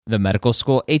The Medical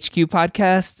School HQ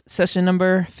podcast, session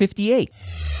number 58.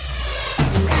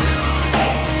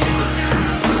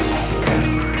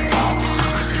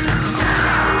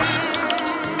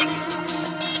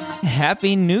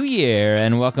 Happy New Year,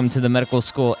 and welcome to the Medical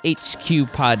School HQ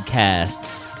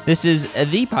podcast. This is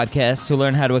the podcast to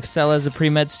learn how to excel as a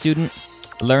pre-med student,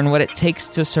 learn what it takes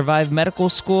to survive medical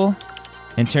school,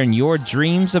 and turn your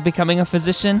dreams of becoming a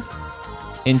physician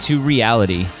into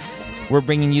reality. We're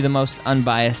bringing you the most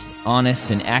unbiased,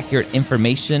 honest, and accurate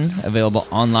information available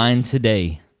online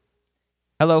today.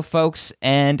 Hello, folks,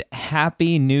 and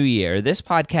Happy New Year. This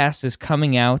podcast is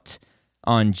coming out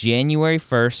on January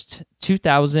 1st,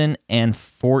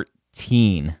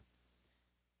 2014.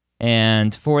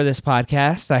 And for this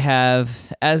podcast, I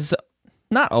have, as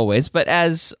not always, but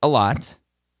as a lot,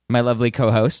 my lovely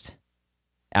co-host,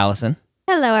 Allison.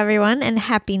 Hello, everyone, and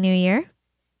Happy New Year.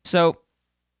 So,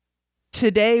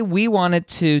 today, we wanted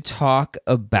to talk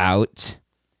about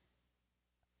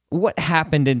what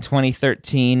happened in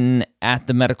 2013 at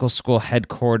the medical school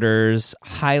headquarters,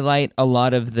 highlight a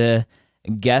lot of the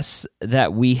guests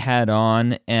that we had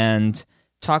on, and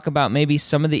talk about maybe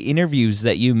some of the interviews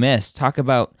that you missed, talk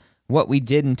about what we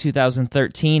did in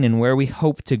 2013 and where we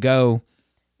hope to go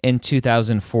in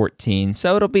 2014.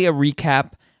 So it'll be a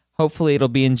recap. Hopefully it'll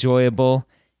be enjoyable.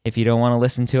 If you don't want to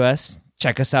listen to us,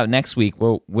 check us out next week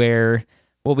where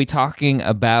we'll be talking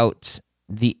about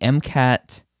the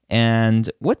MCAT and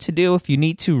what to do if you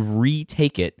need to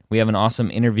retake it. We have an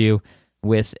awesome interview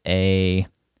with a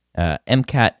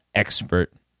MCAT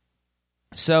expert.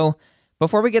 So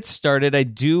before we get started, I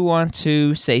do want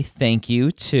to say thank you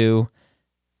to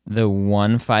the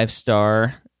 1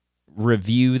 5-star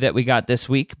review that we got this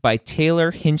week by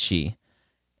Taylor Hinchy.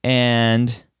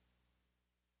 And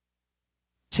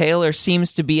Taylor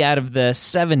seems to be out of the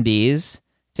 70s.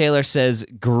 Taylor says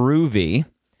groovy.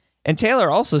 And Taylor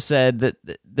also said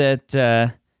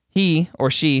that he or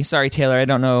she, sorry Taylor, I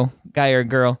don't know, guy or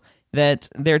girl, that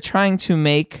they're trying to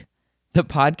make the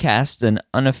podcast an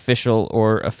unofficial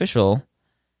or official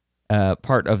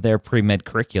part of their pre-med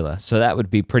curricula. So that would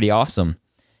be pretty awesome.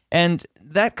 And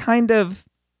that kind of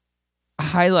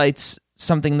highlights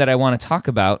something that I want to talk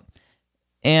about.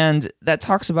 And that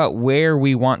talks about where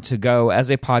we want to go as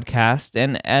a podcast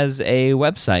and as a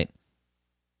website.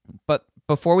 But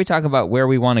before we talk about where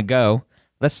we want to go,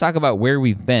 let's talk about where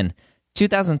we've been.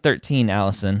 2013,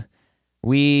 Allison,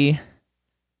 we're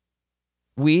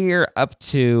up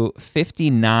to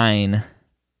 59,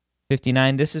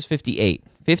 this is 58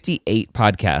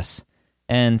 podcasts.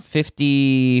 And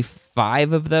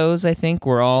 55 of those, I think,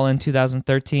 were all in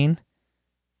 2013.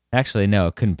 Actually, no,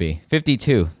 it couldn't be.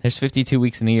 52. There's 52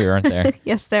 weeks in a year, aren't there?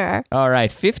 Yes, there are. All right,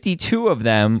 52 of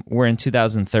them were in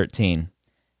 2013.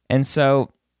 And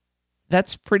so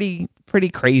that's pretty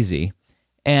crazy.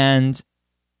 And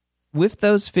with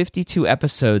those 52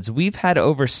 episodes, we've had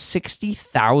over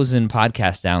 60,000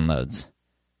 podcast downloads.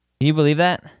 Can you believe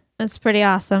that? That's pretty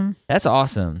awesome. That's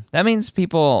awesome. That means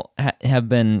people have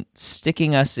been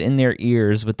sticking us in their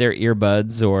ears with their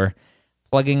earbuds or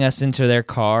plugging us into their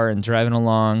car and driving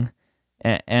along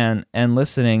and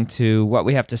listening to what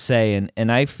we have to say.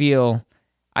 And I feel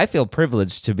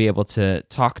privileged to be able to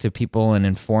talk to people and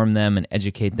inform them and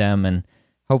educate them. And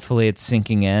hopefully it's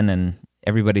sinking in and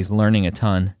everybody's learning a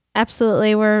ton.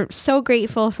 Absolutely. We're so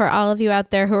grateful for all of you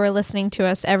out there who are listening to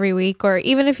us every week, or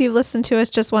even if you've listened to us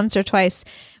just once or twice.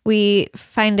 We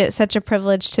find it such a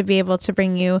privilege to be able to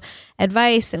bring you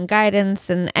advice and guidance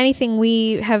and anything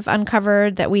we have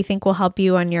uncovered that we think will help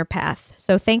you on your path.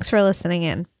 So thanks for listening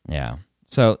in. Yeah.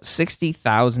 So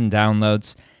 60,000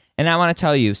 downloads. And I want to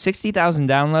tell you, 60,000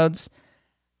 downloads,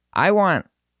 I want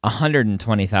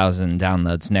 120,000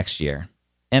 downloads next year.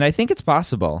 And I think it's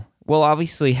possible. We'll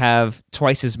obviously have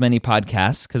twice as many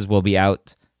podcasts because we'll be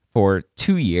out for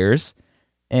 2 years.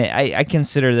 I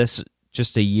consider this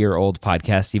just a year-old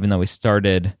podcast, even though we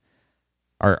started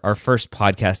our first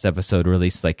podcast episode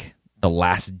released like the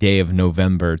last day of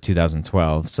November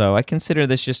 2012. So I consider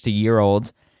this just a year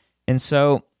old. And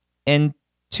so in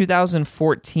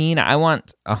 2014, I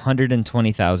want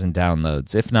 120,000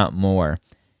 downloads, if not more.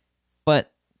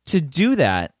 But to do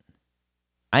that,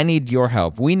 I need your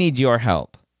help. We need your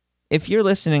help. If you're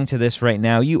listening to this right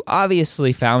now, you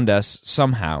obviously found us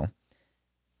somehow.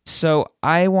 So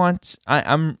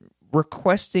I'm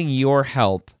requesting your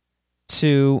help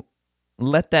to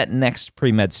let that next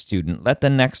pre-med student, let the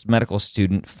next medical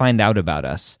student find out about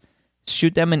us.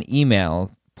 Shoot them an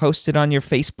email, post it on your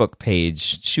Facebook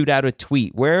page, shoot out a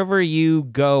tweet. Wherever you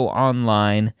go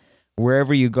online,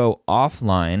 wherever you go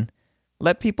offline,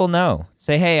 let people know.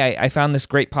 Say, hey, I found this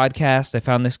great podcast. I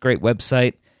found this great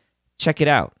website. Check it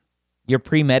out. your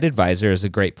pre-med advisor is a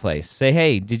great place. Say,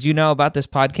 hey, did you know about this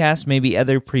podcast? Maybe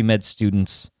other pre-med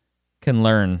students can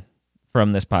learn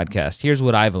from this podcast. Here's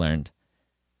what I've learned.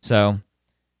 So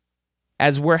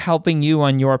as we're helping you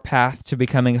on your path to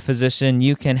becoming a physician,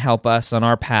 you can help us on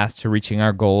our path to reaching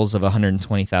our goals of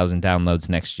 120,000 downloads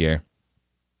next year.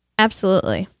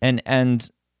 Absolutely. And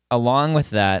along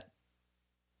with that,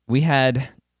 we had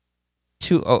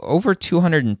over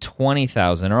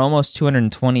 220,000 or almost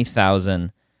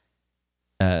 220,000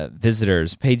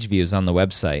 visitors, page views on the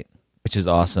website, which is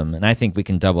awesome. And I think we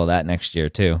can double that next year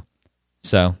too.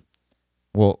 So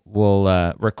we'll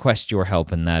request your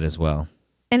help in that as well.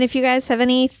 And if you guys have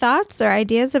any thoughts or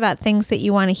ideas about things that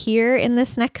you want to hear in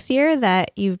this next year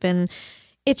that you've been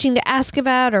itching to ask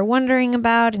about or wondering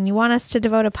about, and you want us to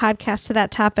devote a podcast to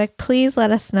that topic, please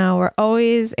let us know. We're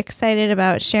always excited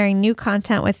about sharing new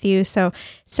content with you. So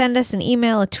send us an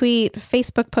email, a tweet,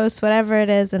 Facebook post, whatever it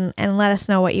is, and let us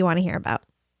know what you want to hear about.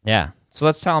 Yeah. So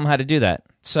let's tell them how to do that.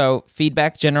 So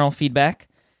feedback, general feedback,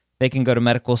 they can go to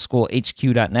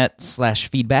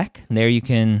medicalschoolhq.net/feedback. There you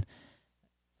can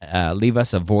leave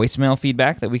us a voicemail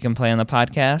feedback that we can play on the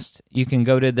podcast. You can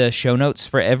go to the show notes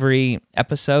for every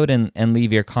episode and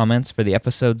leave your comments for the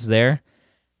episodes there.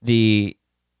 The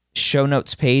show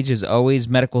notes page is always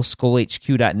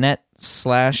medicalschoolhq.net/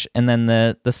 and then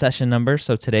the session number.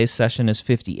 So today's session is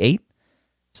 58.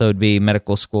 So it'd be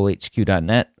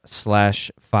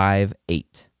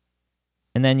medicalschoolhq.net/58.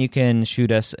 And then you can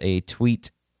shoot us a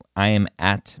tweet. I am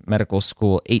at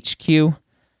medicalschoolhq.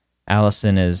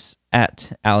 Allison is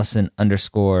at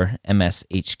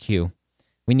Allison_MSHQ.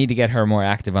 We need to get her more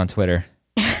active on Twitter.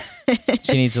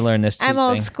 She needs to learn this tweet I'm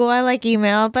old thing. school. I like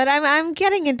email, but I'm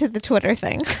getting into the Twitter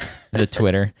thing. The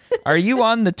Twitter. Are you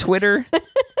on the Twitter?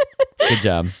 Good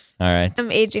job. All right.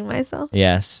 I'm aging myself.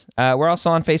 Yes. We're also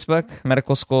on Facebook,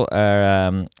 medical school,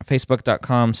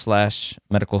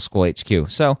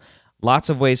 facebook.com/medicalschoolhq. So lots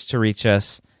of ways to reach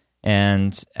us.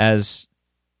 And as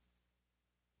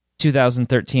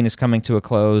 2013 is coming to a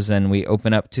close and we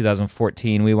open up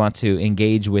 2014, we want to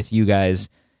engage with you guys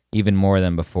even more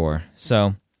than before.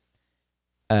 So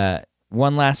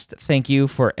one last thank you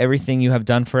for everything you have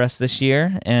done for us this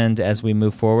year. And as we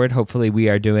move forward, hopefully we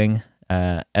are doing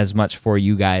as much for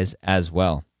you guys as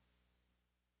well.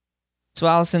 So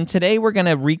Allison, today we're going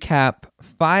to recap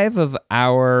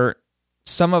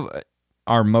some of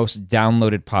our most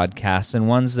downloaded podcasts and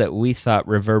ones that we thought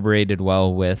reverberated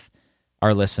well with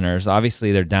our listeners.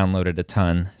 Obviously, they're downloaded a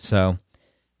ton. So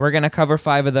we're going to cover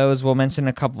 5 of those. We'll mention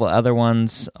a couple of other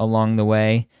ones along the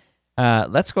way.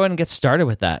 Let's go ahead and get started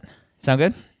with that. Sound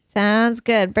good? Sounds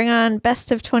good. Bring on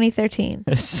best of 2013.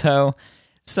 So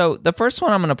the first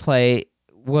one I'm going to play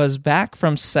was back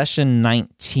from session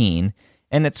 19,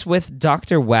 and it's with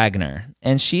Dr. Wagner.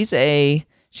 And she's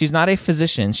not a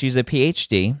physician. She's a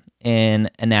PhD in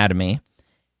anatomy.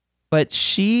 But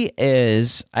she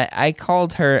is, I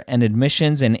called her an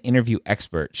admissions and interview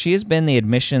expert. She has been the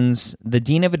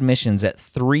dean of admissions at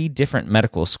 3 different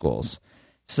medical schools.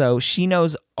 So she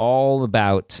knows all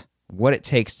about what it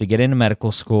takes to get into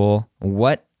medical school,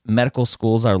 what medical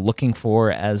schools are looking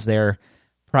for as they're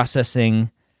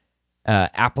processing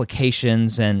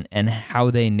applications and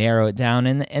how they narrow it down.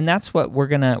 And that's what we're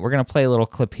gonna play a little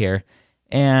clip here.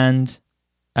 And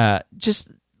just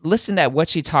listen to what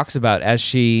she talks about as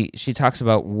she talks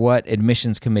about what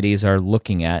admissions committees are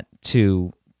looking at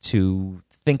to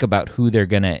think about who they're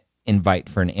going to invite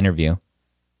for an interview.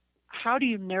 How do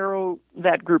you narrow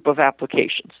that group of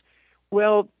applications?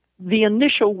 Well, the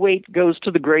initial weight goes to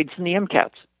the grades and the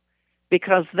MCATs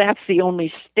because that's the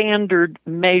only standard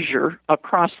measure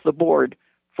across the board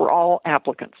for all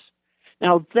applicants.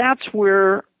 Now, that's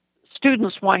where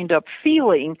students wind up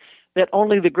feeling that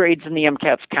only the grades and the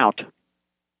MCATs count.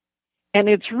 And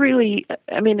it's really,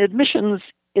 admissions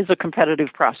is a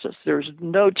competitive process. There's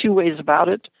no 2 ways about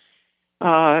it.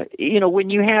 When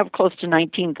you have close to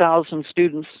 19,000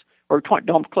 students or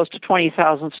close to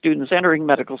 20,000 students entering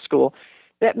medical school,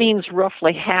 that means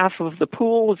roughly half of the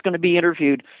pool is going to be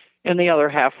interviewed and the other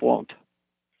half won't.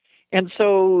 And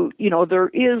so, there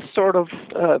is sort of,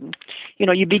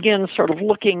 you begin sort of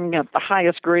looking at the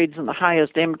highest grades and the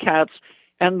highest MCATs,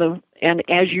 and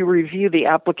as you review the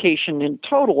application in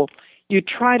total, you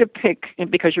try to pick,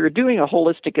 and because you're doing a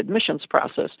holistic admissions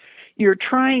process, you're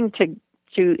trying to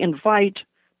invite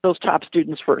those top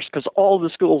students first because all the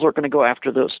schools are going to go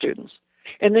after those students.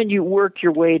 And then you work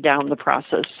your way down the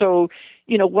process. So,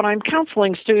 when I'm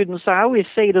counseling students, I always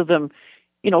say to them,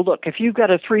 look, if you've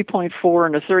got a 3.4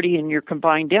 and a 30 in your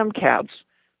combined MCATs,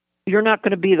 you're not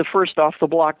going to be the first off the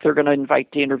block they're going to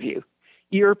invite to interview.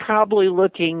 You're probably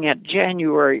looking at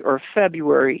January or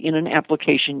February in an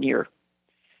application year.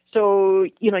 So,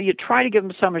 you try to give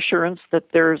them some assurance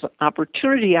that there's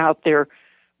opportunity out there,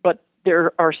 but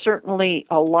there are certainly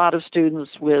a lot of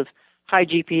students with high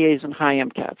GPAs and high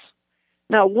MCATs.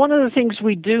 Now, one of the things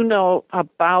we do know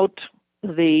about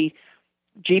the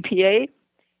GPA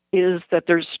is that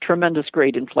there's tremendous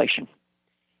grade inflation,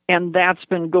 and that's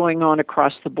been going on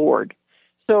across the board.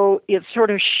 So it sort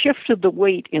of shifted the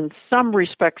weight in some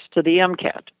respects to the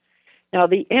MCAT. Now,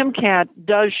 the MCAT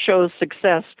does show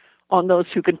success on those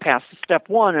who can pass the step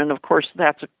one, and of course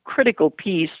that's a critical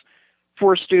piece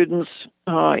for students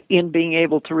in being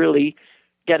able to really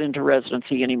get into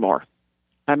residency anymore.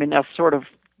 I mean, that's sort of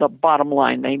the bottom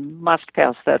line. They must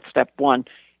pass that step one,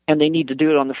 and they need to do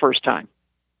it on the first time.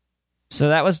 So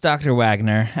that was Dr.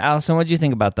 Wagner. Allison, what did you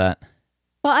think about that?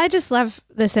 Well, I just love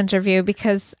this interview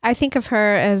because I think of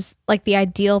her as like the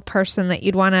ideal person that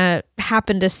you'd want to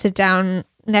happen to sit down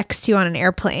next to you on an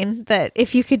airplane, that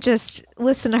if you could just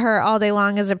listen to her all day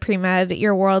long as a pre-med,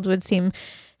 your world would seem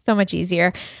so much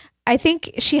easier. I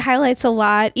think she highlights a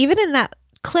lot, even in that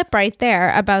clip right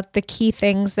there, about the key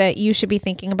things that you should be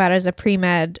thinking about as a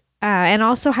pre-med, and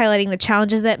also highlighting the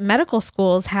challenges that medical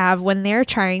schools have when they're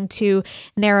trying to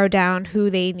narrow down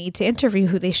who they need to interview,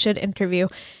 who they should interview.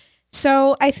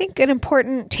 So I think an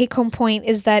important take-home point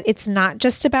is that it's not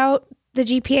just about the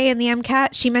GPA and the MCAT.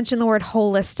 She mentioned the word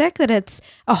holistic, that it's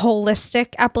a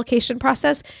holistic application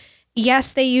process.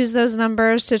 Yes, they use those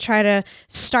numbers to try to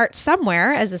start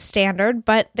somewhere as a standard,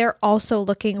 but they're also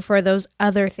looking for those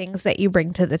other things that you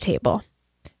bring to the table.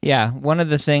 Yeah, one of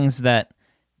the things that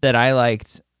I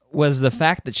liked was the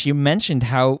fact that she mentioned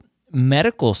how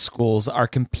medical schools are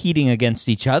competing against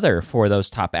each other for those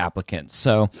top applicants.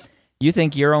 So you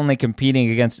think you're only competing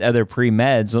against other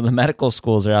pre-meds, well, the medical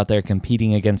schools are out there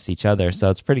competing against each other. So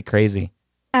it's pretty crazy.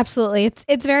 Absolutely.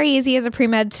 It's very easy as a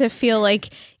pre-med to feel like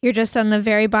you're just on the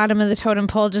very bottom of the totem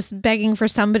pole, just begging for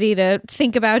somebody to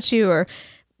think about you or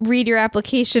read your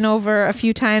application over a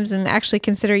few times and actually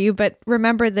consider you. But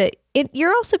remember that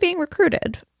you're also being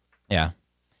recruited. Yeah.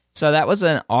 So that was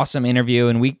an awesome interview,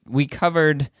 and we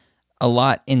covered a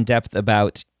lot in depth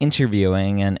about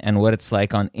interviewing and what it's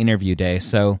like on interview day.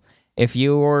 So if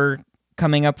you're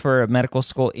coming up for a medical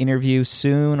school interview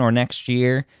soon or next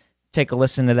year, take a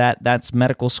listen to that. That's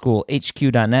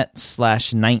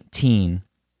medicalschoolhq.net/19.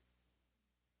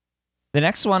 The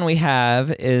next one we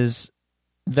have is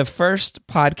the first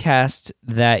podcast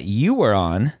that you were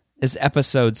on is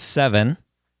episode 7.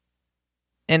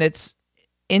 And it's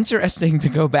interesting to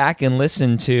go back and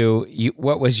listen to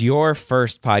what was your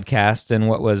first podcast and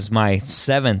what was my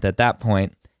 7th at that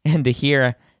point, and to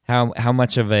hear how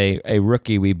much of a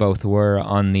rookie we both were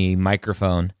on the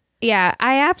microphone. Yeah,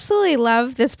 I absolutely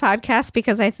love this podcast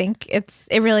because I think it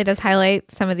really does highlight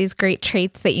some of these great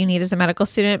traits that you need as a medical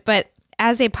student. But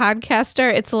as a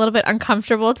podcaster, it's a little bit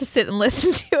uncomfortable to sit and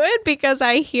listen to it because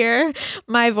I hear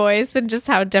my voice and just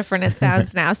how different it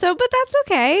sounds now. So, but that's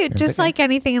okay. Just okay. Like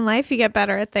anything in life, you get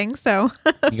better at things. So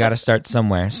you got to start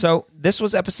somewhere. So this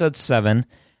was episode 7.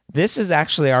 This is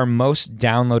actually our most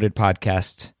downloaded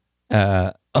podcast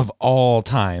of all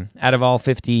time, out of all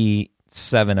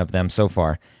 57 of them so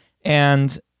far.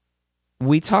 And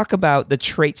we talk about the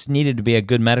traits needed to be a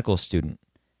good medical student.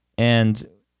 And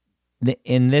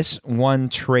in this one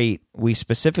trait, we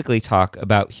specifically talk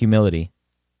about humility.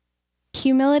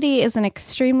 Humility is an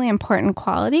extremely important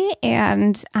quality,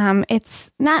 and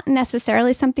it's not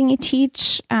necessarily something you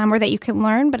teach or that you can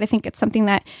learn, but I think it's something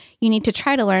that you need to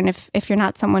try to learn if you're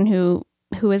not someone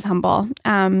who is humble.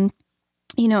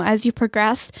 As you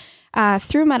progress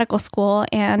through medical school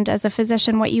and as a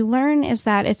physician, what you learn is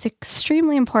that it's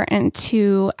extremely important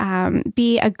to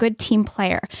be a good team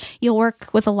player. You'll work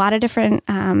with a lot of different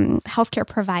healthcare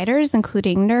providers,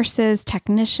 including nurses,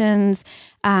 technicians,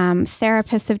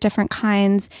 therapists of different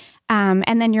kinds,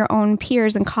 and then your own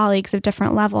peers and colleagues of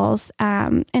different levels.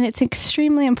 And it's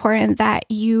extremely important that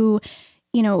you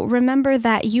remember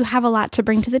that you have a lot to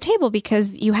bring to the table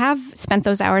because you have spent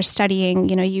those hours studying,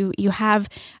 you have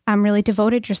really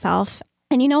devoted yourself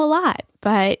and you know a lot,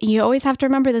 but you always have to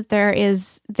remember that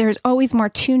there's always more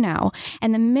to know.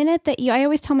 And the minute that I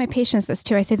always tell my patients this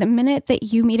too, I say the minute that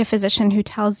you meet a physician who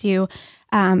tells you,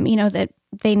 that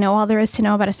they know all there is to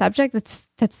know about a subject,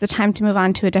 that's the time to move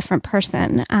on to a different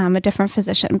person, a different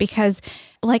physician. Because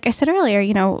like I said earlier,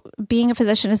 being a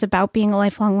physician is about being a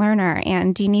lifelong learner,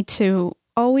 and you need to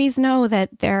always know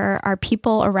that there are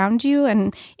people around you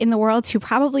and in the world who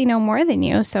probably know more than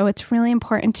you. So it's really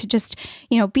important to just,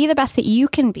 be the best that you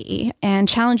can be and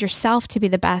challenge yourself to be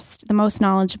the best, the most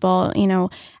knowledgeable,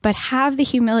 but have the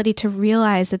humility to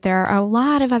realize that there are a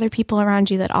lot of other people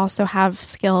around you that also have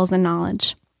skills and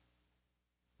knowledge.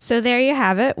 So there you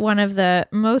have it. One of the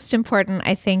most important,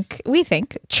 we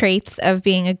think, traits of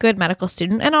being a good medical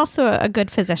student and also a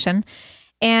good physician.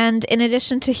 And in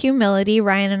addition to humility,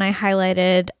 Ryan and I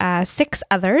highlighted 6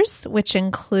 others, which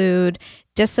include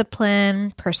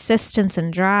discipline, persistence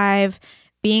and drive,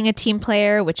 being a team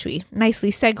player, which we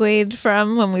nicely segued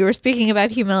from when we were speaking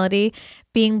about humility,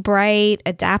 being bright,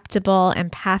 adaptable,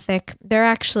 empathic. There are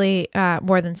actually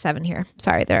more than 7 here.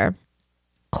 Sorry, there are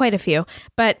quite a few.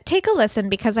 But take a listen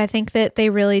because I think that they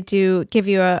really do give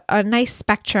you a nice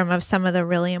spectrum of some of the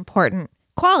really important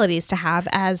qualities to have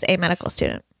as a medical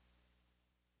student.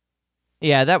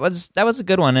 Yeah, that was a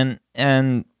good one,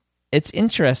 and it's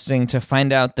interesting to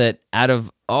find out that out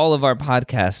of all of our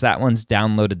podcasts, that one's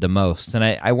downloaded the most, and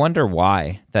I wonder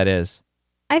why that is.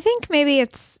 I think maybe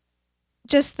it's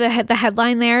just the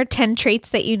headline there, 10 traits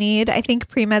that you need. I think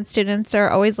pre-med students are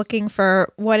always looking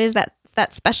for what is that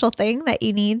special thing that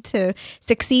you need to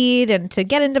succeed and to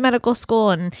get into medical school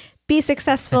and be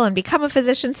successful and become a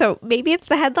physician. So maybe it's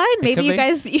the headline. Maybe you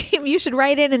guys, you should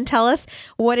write in and tell us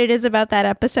what it is about that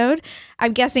episode.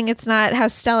 I'm guessing it's not how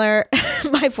stellar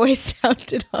my voice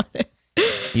sounded on it.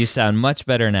 You sound much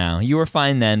better now. You were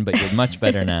fine then, but you're much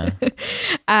better now.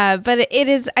 But it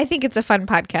is, I think it's a fun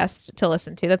podcast to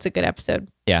listen to. That's a good episode.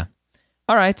 Yeah.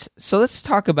 All right. So let's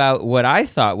talk about what I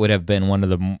thought would have been one of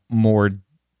the more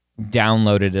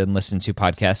downloaded and listened to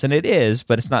podcasts, and it is,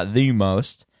 but it's not the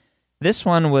most. This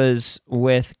one was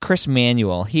with Chris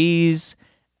Manuel. He's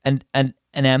an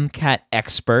MCAT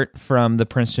expert from the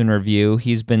Princeton Review.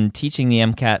 He's been teaching the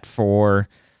MCAT for,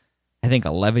 I think,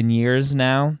 11 years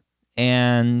now,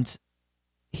 and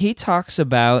he talks all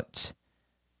about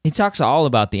the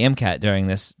MCAT during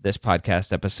this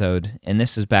podcast episode, and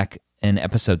this is back in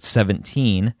episode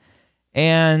 17,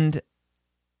 and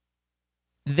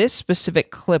this specific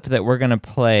clip that we're going to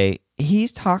play, he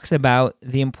talks about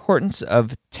the importance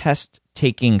of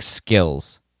test-taking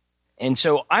skills. And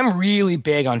so I'm really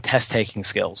big on test-taking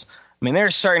skills. I mean, there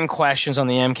are certain questions on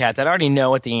the MCAT that I already know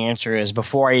what the answer is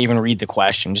before I even read the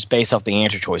question, just based off the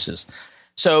answer choices.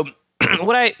 So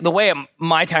the way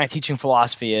my kind of teaching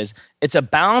philosophy is, it's a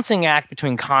balancing act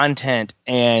between content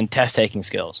and test-taking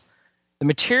skills. The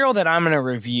material that I'm going to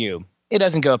review, it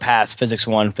doesn't go past Physics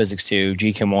 1, Physics 2,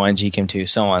 GChem 1, GChem 2,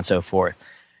 so on and so forth.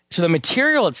 So the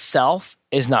material itself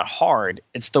is not hard.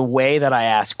 It's the way that I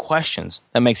ask questions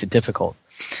that makes it difficult.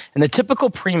 And the typical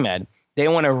pre-med, they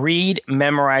want to read,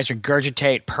 memorize,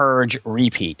 regurgitate, purge,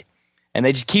 repeat. And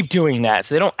they just keep doing that.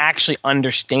 So they don't actually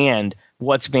understand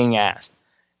what's being asked.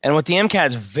 And what the MCAT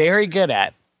is very good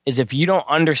at is if you don't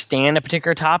understand a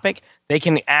particular topic, they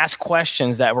can ask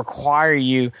questions that require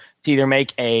you to either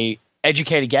make a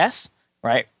educated guess,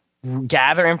 right?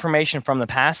 Gather information from the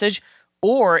passage,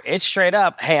 or it's straight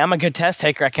up, hey, I'm a good test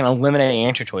taker. I can eliminate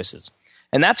answer choices.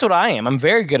 And that's what I am. I'm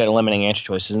very good at eliminating answer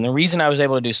choices. And the reason I was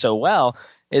able to do so well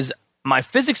is my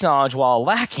physics knowledge, while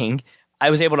lacking, I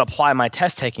was able to apply my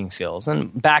test-taking skills.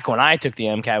 And back when I took the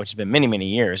MCAT, which has been many, many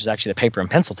years, it was actually the paper and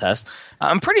pencil test,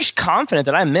 I'm pretty confident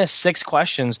that I missed 6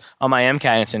 questions on my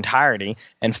MCAT in its entirety,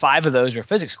 and 5 of those were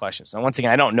physics questions. And once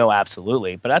again, I don't know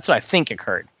absolutely, but that's what I think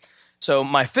occurred. So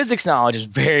my physics knowledge is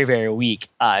very, very weak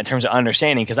in terms of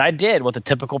understanding, because I did what the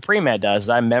typical pre-med does.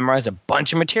 I memorized a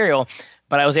bunch of material,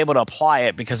 but I was able to apply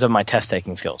it because of my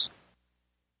test-taking skills.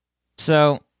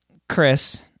 So,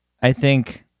 Chris, I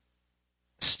think,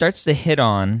 starts to hit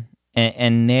on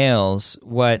and nails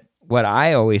what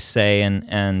I always say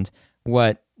and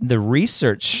what the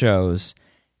research shows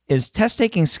is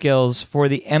test-taking skills for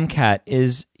the MCAT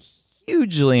is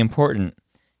hugely important.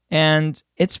 And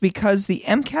it's because the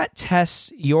MCAT tests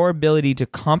your ability to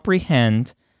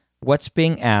comprehend what's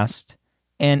being asked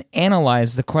and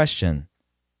analyze the question.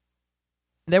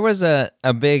 There was a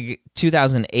big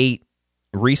 2008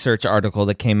 research article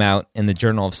that came out in the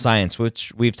Journal of Science,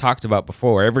 which we've talked about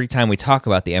before. Every time we talk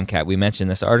about the MCAT, we mention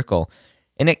this article.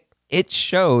 And it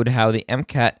showed how the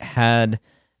MCAT had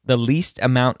the least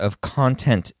amount of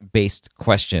content-based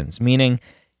questions, meaning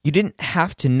you didn't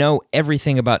have to know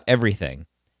everything about everything.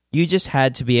 You just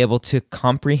had to be able to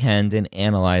comprehend and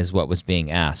analyze what was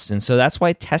being asked. And so that's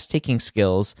why test-taking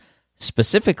skills,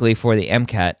 specifically for the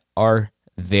MCAT, are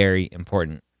very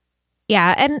important.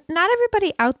 Yeah, and not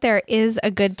everybody out there is a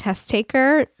good test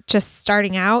taker just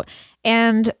starting out.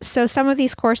 And so some of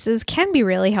these courses can be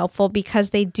really helpful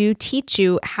because they do teach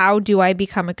you, how do I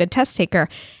become a good test taker?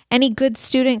 Any good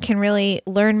student can really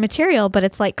learn material, but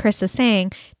it's like Chris is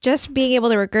saying, just being able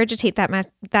to regurgitate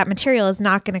that material is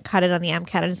not going to cut it on the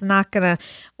MCAT. It is not going to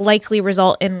likely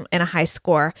result in a high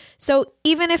score. So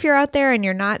even if you're out there and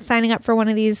you're not signing up for one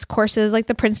of these courses like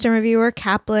the Princeton Review or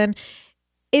Kaplan,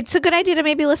 it's a good idea to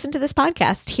maybe listen to this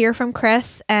podcast, hear from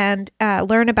Chris, and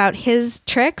learn about his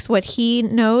tricks, what he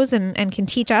knows and can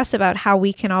teach us about how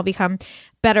we can all become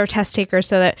better test takers,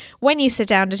 so that when you sit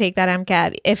down to take that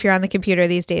MCAT, if you're on the computer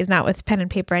these days, not with pen and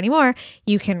paper anymore,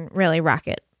 you can really rock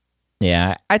it.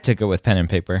 Yeah, I took it with pen and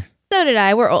paper. So did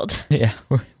I. We're old. Yeah,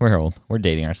 we're old. We're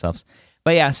dating ourselves.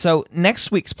 But yeah, so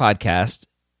next week's podcast,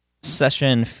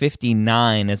 session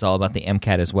 59, is all about the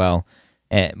MCAT as well.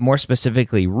 More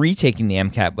specifically, retaking the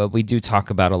MCAT, but we do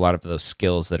talk about a lot of those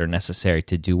skills that are necessary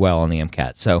to do well on the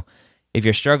MCAT. So if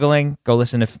you're struggling, go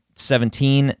listen to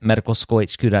 17,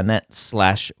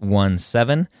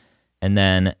 medicalschoolhq.net/17, and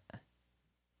then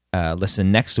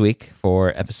listen next week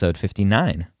for episode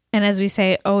 59. And as we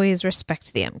say, always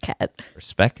respect the MCAT.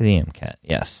 Respect the MCAT,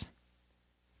 yes.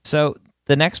 So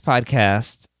the next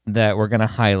podcast that we're going to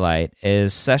highlight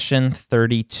is session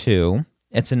 32.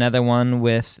 It's another one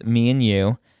with me and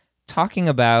you talking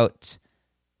about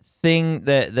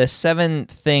the 7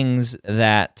 things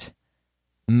that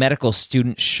medical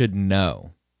students should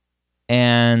know.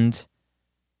 And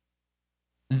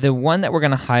the one that we're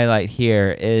going to highlight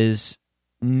here is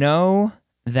know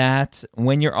that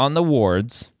when you're on the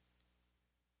wards,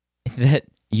 that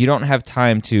you don't have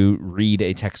time to read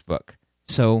a textbook.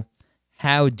 So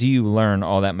how do you learn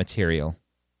all that material?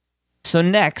 So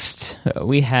next,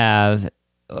 we have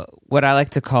what I like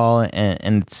to call,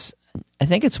 and I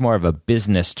think it's more of a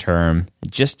business term,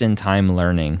 just-in-time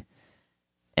learning.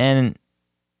 And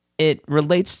it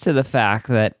relates to the fact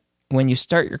that when you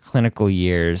start your clinical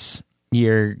years,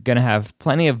 you're going to have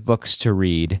plenty of books to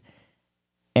read.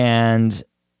 And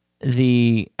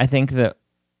I think the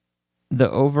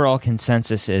overall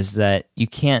consensus is that you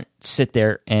can't sit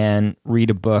there and read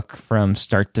a book from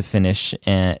start to finish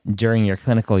during your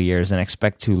clinical years and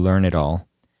expect to learn it all.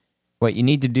 What you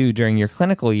need to do during your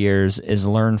clinical years is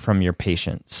learn from your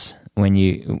patients. When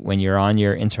you're on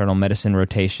your internal medicine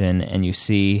rotation and you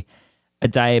see a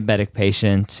diabetic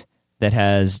patient that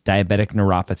has diabetic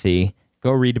neuropathy,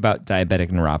 go read about diabetic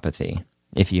neuropathy.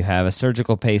 If you have a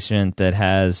surgical patient that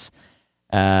has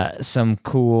some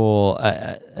cool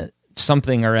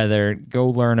something or other, go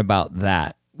learn about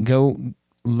that. Go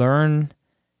learn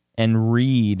and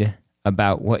read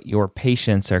about what your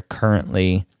patients are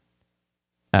currently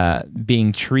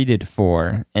being treated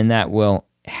for, and that will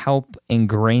help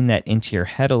ingrain that into your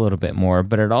head a little bit more.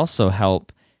 But it also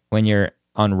help when you're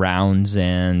on rounds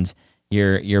and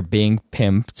you're being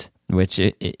pimped, which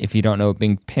if you don't know what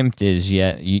being pimped is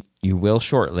yet, you will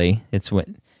shortly. It's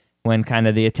when kind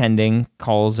of the attending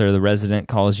calls or the resident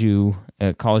calls you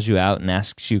out and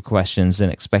asks you questions and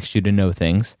expects you to know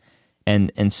things,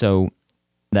 and so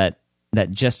that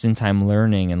just in time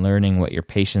learning and learning what your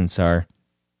patients are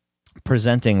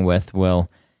presenting with will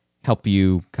help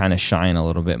you kind of shine a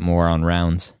little bit more on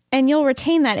rounds. And you'll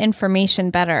retain that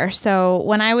information better. So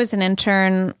when I was an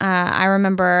intern, I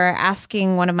remember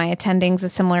asking one of my attendings a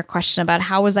similar question about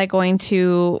how was I going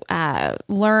to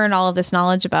learn all of this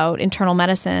knowledge about internal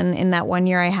medicine in that 1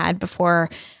 year I had before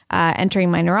entering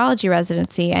my neurology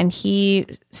residency. And he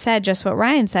said just what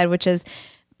Ryan said, which is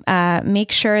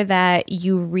make sure that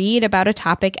you read about a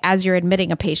topic as you're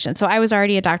admitting a patient. So I was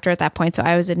already a doctor at that point, so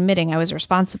I was admitting, I was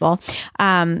responsible.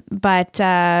 But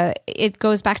it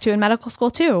goes back to in medical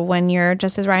school too, when you're,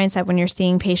 just as Ryan said, when you're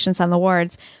seeing patients on the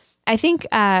wards. I think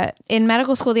in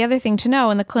medical school, the other thing to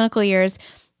know in the clinical years,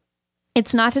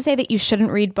 it's not to say that you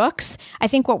shouldn't read books. I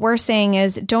think what we're saying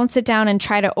is don't sit down and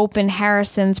try to open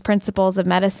Harrison's Principles of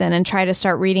Medicine and try to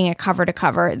start reading it cover to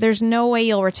cover. There's no way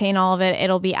you'll retain all of it.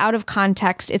 It'll be out of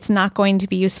context. It's not going to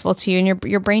be useful to you, and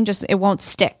your brain it won't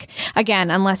stick.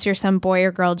 Again, unless you're some boy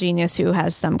or girl genius who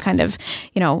has some kind of,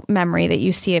 memory that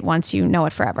you see it once, you know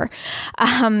it forever.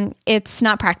 It's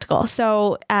not practical.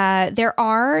 So there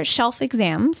are shelf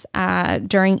exams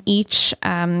during each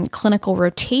clinical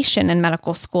rotation in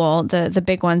medical school. The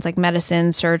big ones like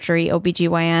medicine, surgery,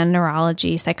 OBGYN,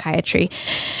 neurology, psychiatry.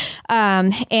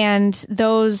 And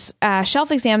those shelf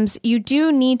exams, you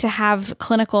do need to have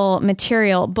clinical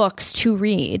material books to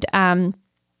read.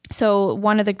 So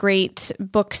one of the great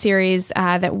book series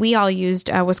that we all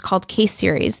used was called Case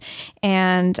Series.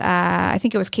 And I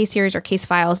think it was Case Series or Case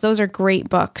Files. Those are great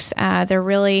books. They're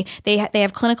really, they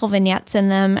have clinical vignettes in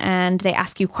them, and they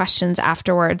ask you questions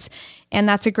afterwards. And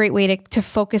that's a great way to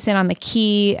focus in on the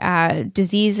key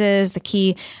diseases, the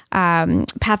key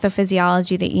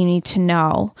pathophysiology that you need to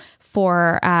know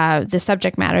for the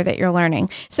subject matter that you're learning.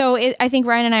 So I think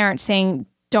Ryan and I aren't saying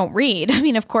don't read. I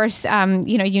mean, of course,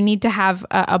 you need to have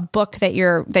a book that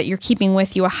you're keeping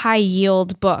with you, a high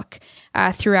yield book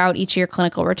throughout each of your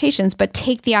clinical rotations. But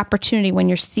take the opportunity when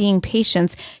you're seeing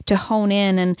patients to hone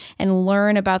in and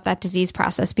learn about that disease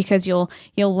process, because you'll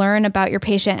learn about your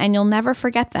patient and you'll never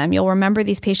forget them. You'll remember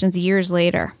these patients years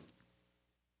later.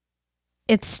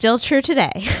 It's still true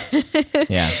today.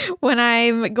 Yeah. When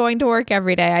I'm going to work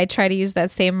every day, I try to use that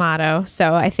same motto.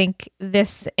 So I think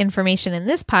this information in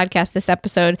this podcast, this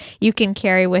episode, you can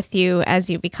carry with you as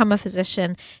you become a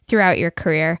physician throughout your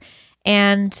career.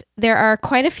 And there are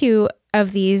quite a few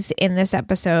of these in this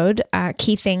episode,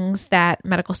 key things that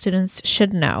medical students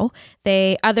should know.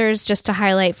 Others, just to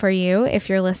highlight for you, if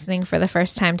you're listening for the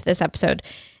first time to this episode,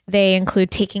 they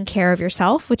include taking care of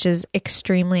yourself, which is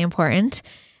extremely important.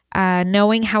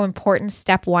 Knowing how important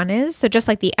step 1 is. So just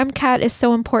like the MCAT is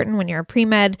so important when you're a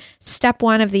pre-med, step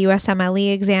 1 of the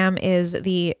USMLE exam is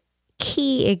the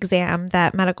key exam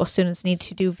that medical students need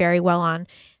to do very well on.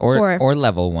 Or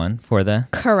level 1 for the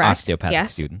osteopathic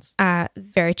students.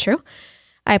 Very true.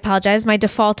 I apologize. My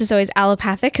default is always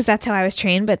allopathic because that's how I was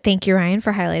trained, but thank you, Ryan,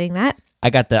 for highlighting that. I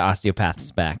got the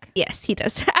osteopaths back. Yes, he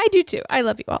does. I do too. I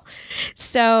love you all.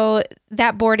 So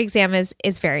that board exam is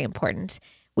very important.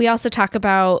 We also talk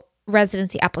about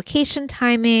residency application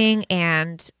timing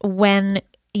and when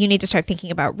you need to start thinking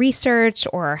about research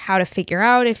or how to figure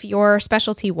out if your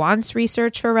specialty wants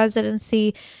research for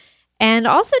residency. And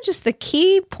also just the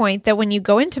key point that when you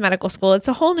go into medical school, it's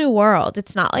a whole new world.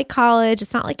 It's not like college.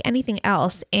 It's not like anything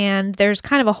else. And there's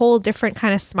kind of a whole different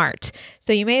kind of smart.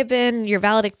 So you may have been your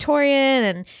valedictorian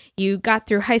and you got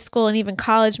through high school and even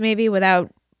college maybe without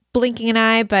blinking an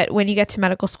eye, but when you get to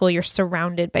medical school, you're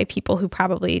surrounded by people who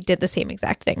probably did the same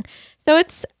exact thing. So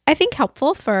it's, I think,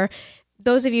 helpful for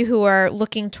those of you who are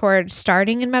looking toward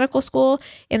starting in medical school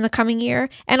in the coming year,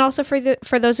 and also for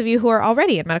those of you who are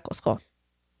already in medical school.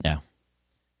 Yeah.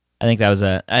 I think that was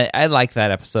I like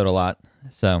that episode a lot.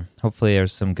 So hopefully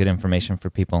there's some good information for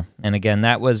people. And again,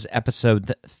 that was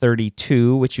episode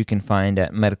 32, which you can find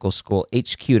at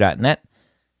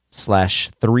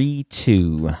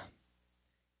medicalschoolhq.net/32.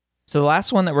 So the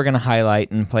last one that we're going to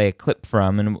highlight and play a clip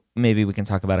from, and maybe we can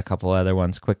talk about a couple other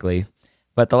ones quickly,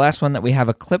 but the last one that we have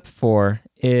a clip for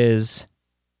is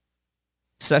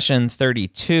session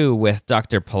 32 with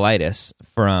Dr. Politis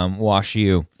from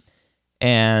WashU.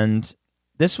 And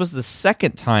this was the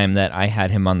second time that I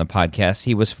had him on the podcast.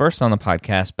 He was first on the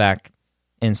podcast back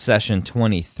in session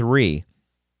 23.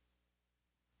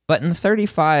 But in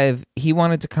 35, he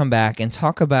wanted to come back and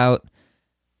talk about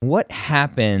what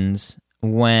happens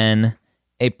when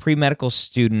a pre-medical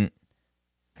student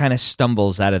kind of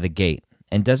stumbles out of the gate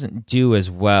and doesn't do as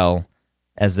well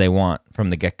as they want from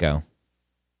the get-go.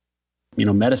 You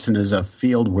know, medicine is a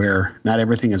field where not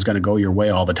everything is going to go your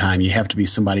way all the time. You have to be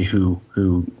somebody who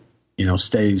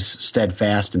stays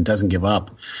steadfast and doesn't give up.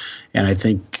 And I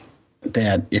think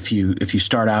that if you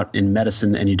start out in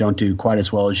medicine and you don't do quite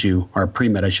as well as you, or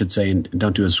pre-med, I should say, and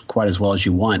don't do quite as well as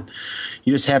you want,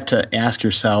 you just have to ask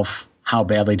yourself, how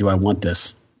badly do I want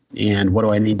this? And what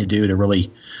do I need to do to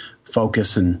really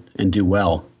focus and do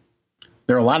well?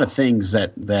 There are a lot of things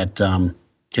that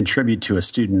contribute to a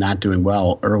student not doing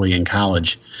well early in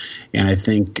college. And I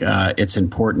think it's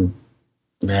important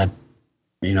that,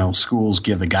 schools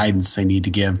give the guidance they need to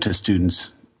give to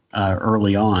students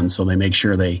early on so they make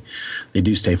sure they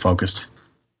do stay focused.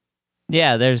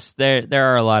 Yeah,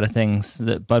 there are a lot of things,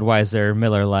 that Budweiser,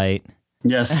 Miller Lite.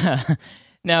 Yes.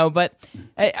 No, but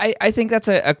I think that's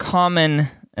a common,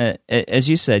 as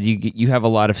you said, you have a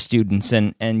lot of students,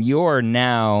 and you're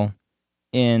now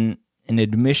in an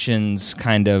admissions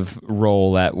kind of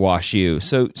role at WashU.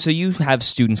 So you have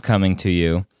students coming to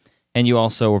you, and you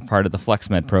also were part of the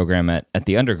FlexMed program at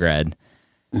the undergrad.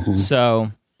 Mm-hmm.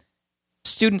 So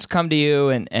students come to you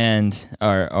and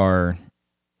are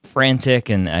frantic,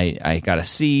 and I got a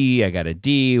C, I got a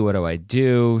D, what do I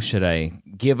do? Should I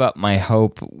give up my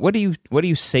hope? What do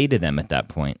you say to them at that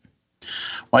point?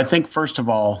 Well, I think first of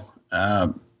all,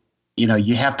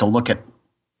 you have to look at,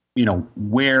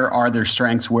 where are their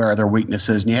strengths, where are their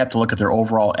weaknesses, and you have to look at their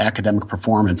overall academic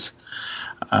performance.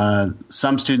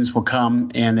 Some students will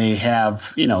come and they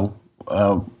have,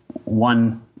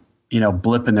 one,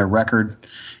 blip in their record,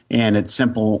 and it's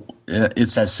simple.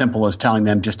 It's as simple as telling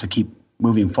them just to keep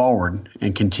moving forward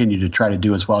and continue to try to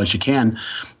do as well as you can.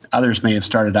 Others may have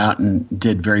started out and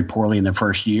did very poorly in the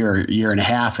first year and a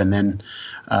half, and then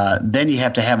you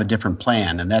have to have a different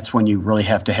plan, and that's when you really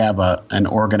have to have an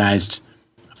organized,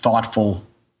 thoughtful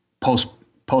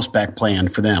post-bac plan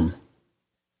for them.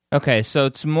 Okay, so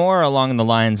it's more along the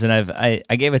lines, and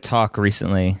I gave a talk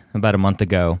recently, about a month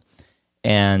ago,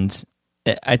 and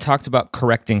I talked about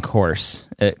correcting course,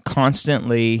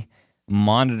 constantly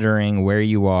monitoring where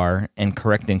you are and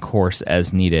correcting course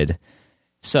as needed.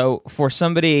 So for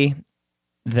somebody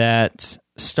that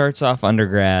starts off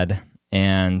undergrad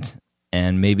and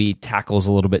maybe tackles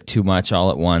a little bit too much all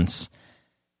at once,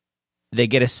 they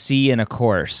get a C in a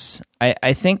course.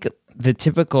 I think the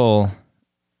typical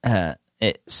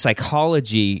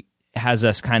psychology has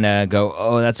us kind of go,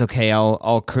 oh, that's okay.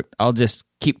 I'll just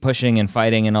keep pushing and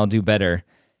fighting and I'll do better.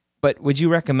 But would you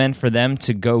recommend for them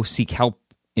to go seek help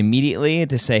immediately,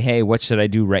 to say, hey, what should I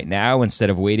do right now, instead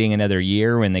of waiting another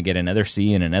year when they get another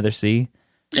C and another C?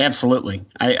 Absolutely.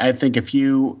 I think if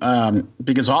you,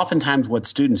 because oftentimes what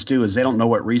students do is they don't know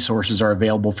what resources are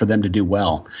available for them to do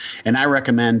well. And I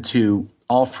recommend to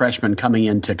all freshmen coming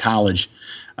into college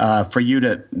for you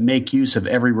to make use of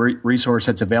every resource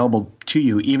that's available to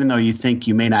you, even though you think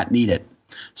you may not need it.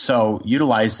 So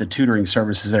utilize the tutoring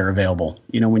services that are available.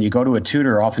 When you go to a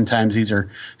tutor, oftentimes these are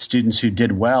students who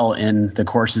did well in the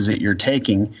courses that you're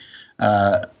taking,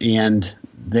 and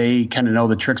they kind of know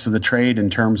the tricks of the trade in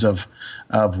terms of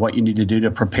what you need to do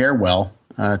to prepare well,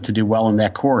 to do well in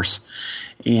that course.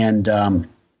 And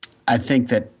I think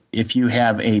that if you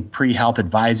have a pre-health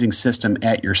advising system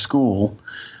at your school,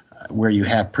 where you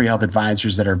have pre-health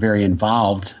advisors that are very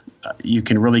involved, you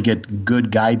can really get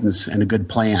good guidance and a good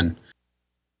plan.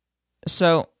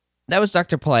 So that was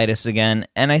Dr. Politis again.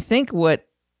 And I think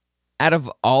out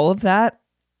of all of that,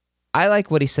 I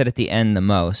like what he said at the end the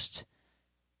most.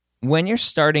 When you're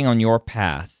starting on your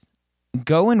path,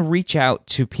 go and reach out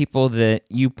to people that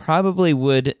you probably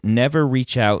would never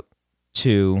reach out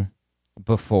to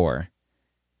before.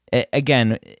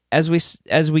 Again, as we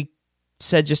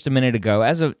said just a minute ago,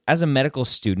 as a medical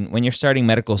student, when you're starting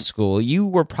medical school, you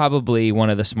were probably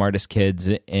one of the smartest kids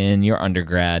in your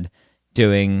undergrad,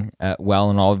 doing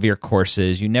well in all of your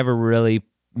courses. You never really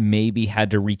maybe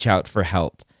had to reach out for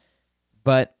help.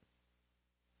 But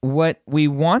what we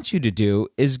want you to do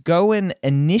is go and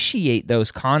initiate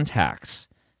those contacts.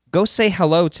 Go say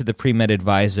hello to the pre-med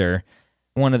advisor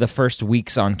one of the first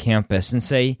weeks on campus and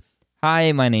say,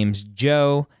 hi, my name's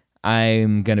Joe.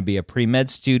 I'm going to be a pre-med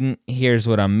student. Here's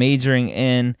what I'm majoring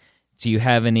in. Do you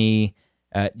have any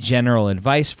general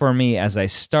advice for me as I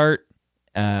start?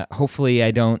 Hopefully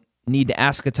I don't need to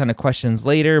ask a ton of questions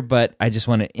later, but I just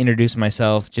want to introduce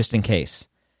myself just in case.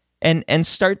 And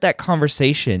start that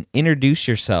conversation, introduce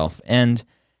yourself, and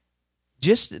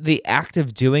just the act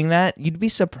of doing that, you'd be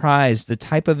surprised the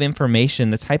type of information,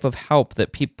 the type of help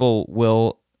that people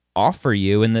will offer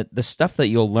you, and the stuff that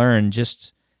you'll learn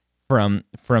just from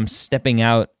stepping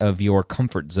out of your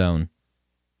comfort zone.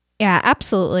 Yeah,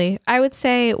 absolutely. I would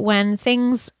say when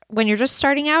you're just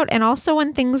starting out, and also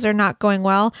when things are not going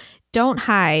well, don't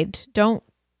hide. Don't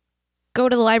go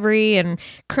to the library and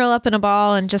curl up in a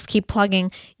ball and just keep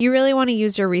plugging. You really want to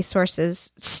use your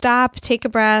resources. Stop, take a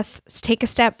breath, take a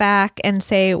step back and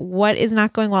say, what is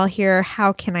not going well here?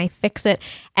 How can I fix it?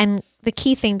 And the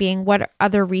key thing being, what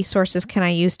other resources can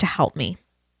I use to help me?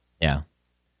 Yeah.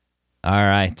 All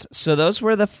right. So those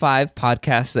were the 5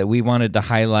 podcasts that we wanted to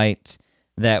highlight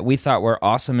that we thought were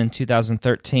awesome in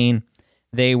 2013.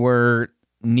 They were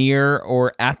near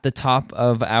or at the top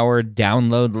of our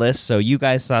download list, so you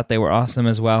guys thought they were awesome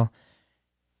as well.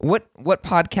 What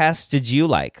podcasts did you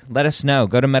like? Let us know.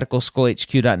 Go to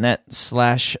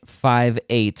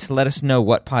medicalschoolhq.net/58. Let us know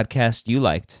what podcast you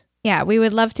liked. Yeah, we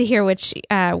would love to hear which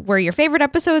were your favorite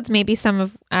episodes. Maybe some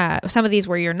of these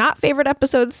were your not favorite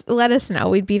episodes. Let us know.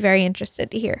 We'd be very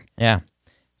interested to hear. Yeah.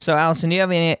 So, Allison, do you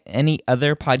have any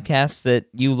other podcasts that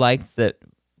you liked that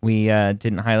we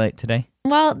didn't highlight today?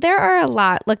 Well, there are a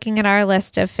lot, looking at our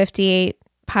list of 58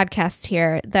 podcasts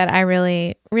here, that I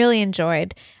really, really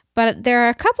enjoyed. But there are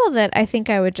a couple that I think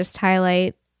I would just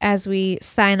highlight as we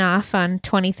sign off on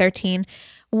 2013.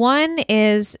 One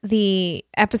is the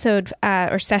episode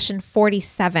or session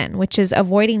 47, which is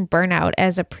avoiding burnout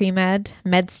as a pre-med,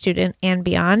 med student, and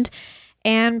beyond.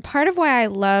 And part of why I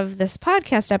love this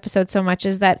podcast episode so much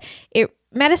is that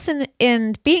medicine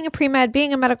and being a pre-med,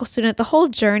 being a medical student, the whole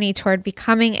journey toward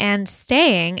becoming and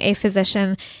staying a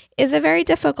physician is a very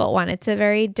difficult one. It's a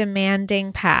very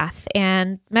demanding path,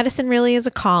 and medicine really is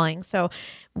a calling. So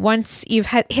once you've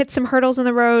hit some hurdles in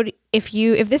the road, if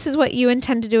this is what you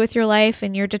intend to do with your life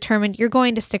and you're determined, you're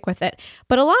going to stick with it.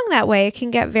 But along that way, it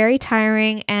can get very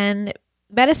tiring, and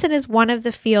medicine is one of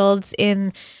the fields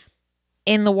in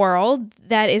the world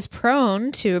that is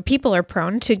people are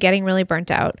prone to getting really burnt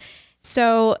out.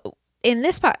 So in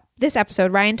this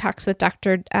episode, Ryan talks with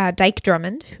Dr. Dyke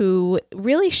Drummond, who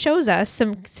really shows us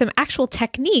some actual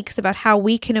techniques about how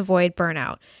we can avoid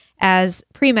burnout. as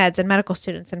pre-meds and medical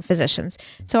students and physicians.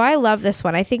 So I love this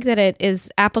one. I think that it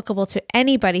is applicable to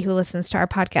anybody who listens to our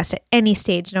podcast at any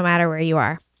stage, no matter where you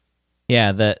are.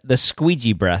 Yeah, the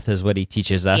squeegee breath is what he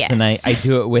teaches us, Yes. and I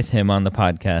do it with him on the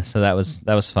podcast. So that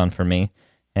was fun for me,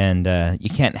 and you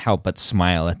can't help but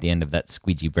smile at the end of that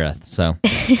squeegee breath. So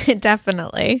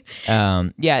Definitely. I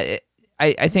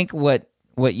think what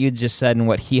you just said and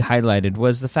what he highlighted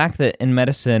was the fact that in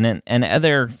medicine and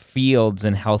other fields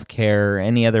in healthcare, or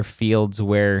any other fields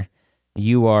where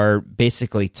you are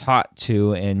basically taught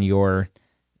to and you're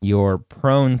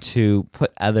prone to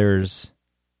put others'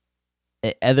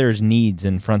 needs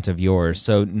in front of yours.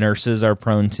 So nurses are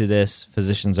prone to this,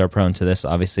 physicians are prone to this,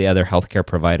 obviously other healthcare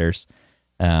providers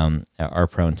are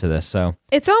prone to this. So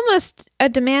It's almost a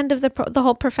demand of the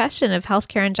whole profession of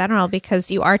healthcare in general,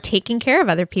 because you are taking care of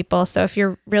other people. So if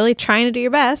you're really trying to do your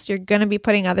best, you're going to be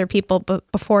putting other people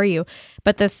before you.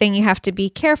 But the thing you have to be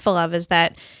careful of is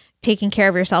that taking care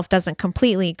of yourself doesn't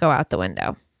completely go out the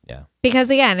window. yeah. Because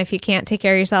again, if you can't take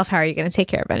care of yourself, how are you going to take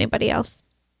care of anybody else?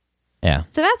 Yeah.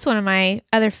 So that's one of my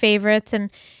other favorites.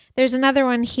 And there's another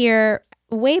one here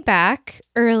way back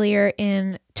earlier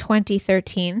in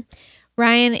 2013.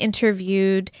 Ryan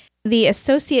interviewed the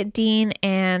Associate Dean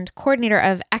and Coordinator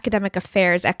of Academic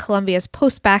Affairs at Columbia's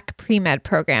Post-Bac Pre-Med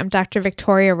program, Dr.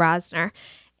 Victoria Rosner.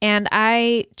 And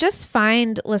I just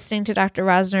find listening to Dr.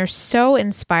 Rosner so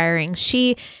inspiring.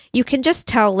 You can just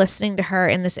tell listening to her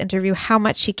in this interview how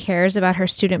much she cares about her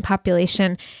student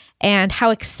population and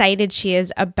how excited she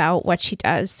is about what she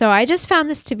does. So I just found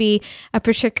this to be a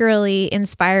particularly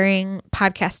inspiring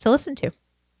podcast to listen to.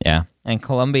 Yeah. And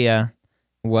Columbia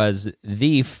was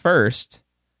the first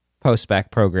post-bac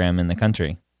program in the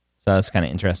country. So that's kind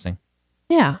of interesting.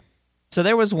 Yeah. So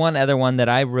there was one other one that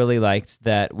I really liked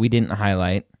that we didn't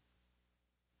highlight,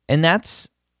 and that's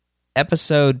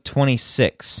episode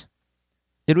 26.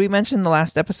 Did we mention the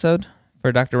last episode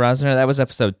for Dr. Rosner? That was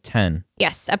episode 10.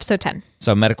 Yes, episode 10.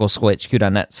 So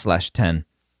medicalschoolhq.net/10.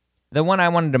 The one I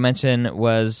wanted to mention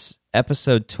was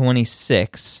episode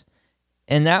 26,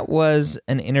 and that was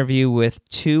an interview with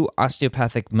two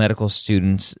osteopathic medical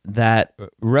students that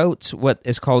wrote what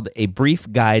is called a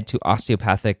brief guide to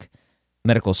osteopathic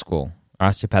medical school, or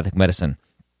osteopathic medicine.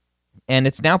 And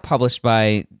it's now published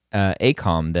by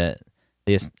ACOM, the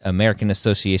American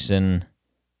Association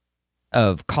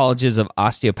of Colleges of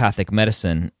Osteopathic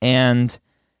Medicine. And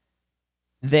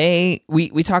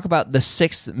we talk about the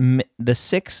six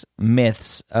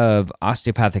myths of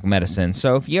osteopathic medicine.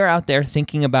 So if you're out there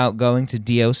thinking about going to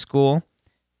DO school,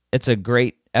 it's a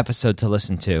great episode to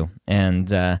listen to.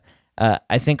 And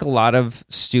I think a lot of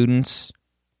students,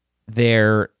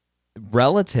 their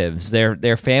relatives,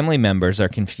 their family members are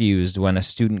confused when a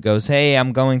student goes, "Hey,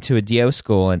 I'm going to a DO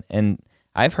school." And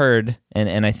I've heard,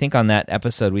 and I think on that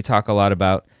episode we talk a lot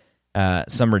about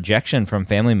some rejection from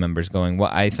family members going, "Well,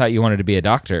 I thought you wanted to be a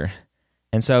doctor."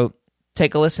 And so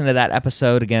take a listen to that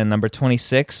episode, again, number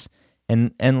 26,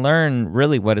 and learn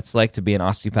really what it's like to be an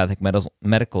osteopathic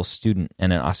medical student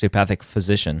and an osteopathic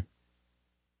physician.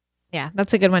 Yeah,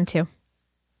 that's a good one too.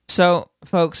 So,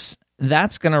 folks,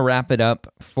 that's going to wrap it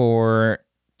up for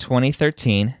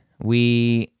 2013.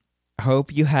 We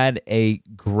hope you had a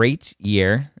great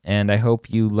year, and I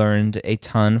hope you learned a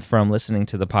ton from listening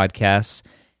to the podcasts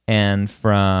and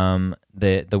from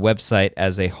the website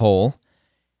as a whole.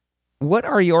 What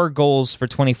are your goals for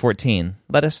 2014?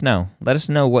 Let us know. Let us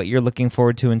know what you're looking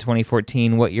forward to in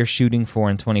 2014, what you're shooting for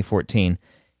in 2014.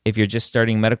 If you're just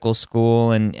starting medical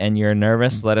school and you're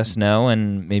nervous, let us know,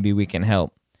 and maybe we can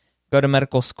help. Go to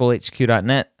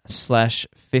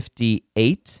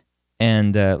medicalschoolhq.net/58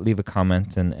 and leave a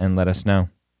comment and let us know.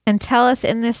 And tell us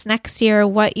in this next year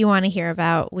what you want to hear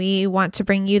about. We want to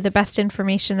bring you the best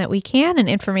information that we can, and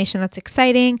information that's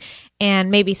exciting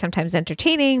and maybe sometimes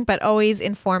entertaining, but always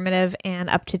informative and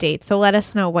up to date. So let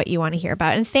us know what you want to hear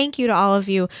about. And thank you to all of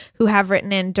you who have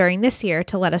written in during this year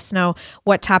to let us know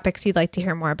what topics you'd like to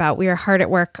hear more about. We are hard at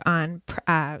work on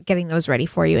getting those ready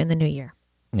for you in the new year.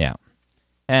 Yeah.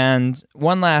 And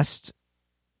one last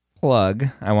plug,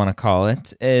 I want to call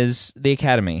it, is the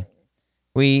Academy.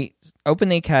 We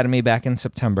opened the Academy back in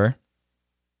September.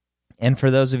 And for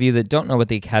those of you that don't know what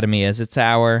the Academy is, it's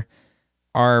our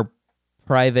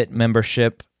private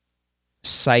membership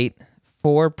site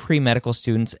for pre-medical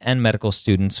students and medical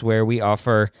students, where we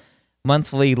offer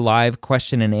monthly live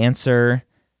question and answer,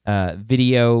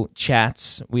 video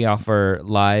chats. We offer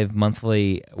live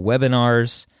monthly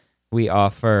webinars. We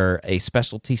offer a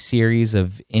specialty series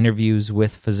of interviews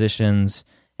with physicians,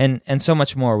 and so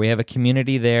much more. We have a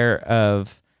community there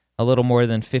of a little more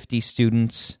than 50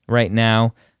 students right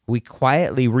now. We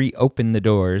quietly reopened the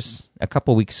doors a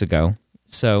couple weeks ago,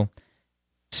 So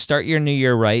start your new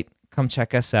year right. Come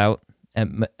check us out at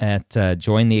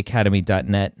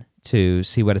jointheacademy.net to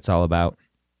see what it's all about.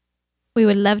 We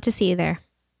would love to see you there.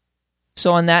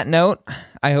 So on that note,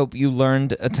 I hope you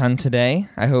learned a ton today.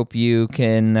 I hope you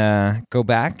can go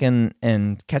back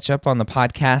and catch up on the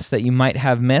podcast that you might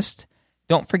have missed.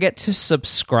 Don't forget to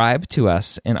subscribe to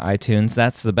us in iTunes.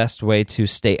 That's the best way to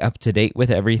stay up to date with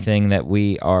everything that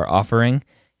we are offering.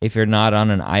 If you're not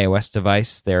on an iOS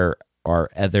device, there are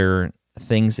other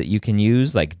things that you can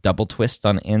use, like Double Twist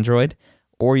on Android,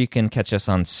 or you can catch us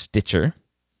on Stitcher.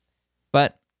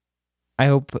 But I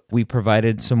hope we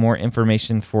provided some more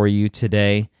information for you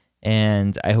today,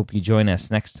 and I hope you join us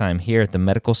next time here at the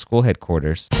Medical School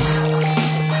Headquarters.